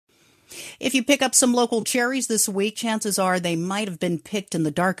If you pick up some local cherries this week, chances are they might have been picked in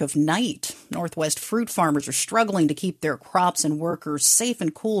the dark of night. Northwest fruit farmers are struggling to keep their crops and workers safe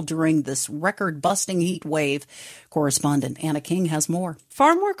and cool during this record-busting heat wave. Correspondent Anna King has more.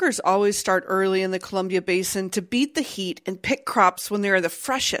 Farm workers always start early in the Columbia Basin to beat the heat and pick crops when they are the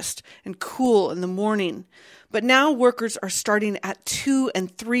freshest and cool in the morning. But now workers are starting at 2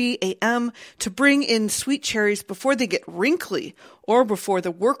 and 3 a.m. to bring in sweet cherries before they get wrinkly or before the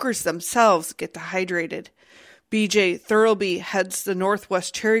workers themselves get dehydrated. BJ Thurlby heads the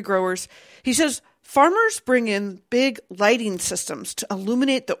Northwest cherry growers. He says farmers bring in big lighting systems to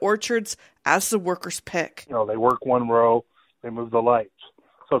illuminate the orchards as the workers pick. They work one row, they move the lights.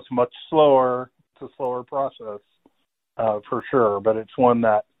 So it's much slower. It's a slower process for sure, but it's one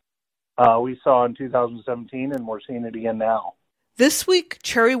that we saw in 2017, and we're seeing it again now. This week,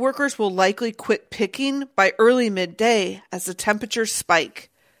 cherry workers will likely quit picking by early midday as the temperatures spike.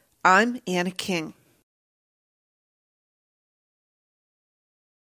 I'm Anna King.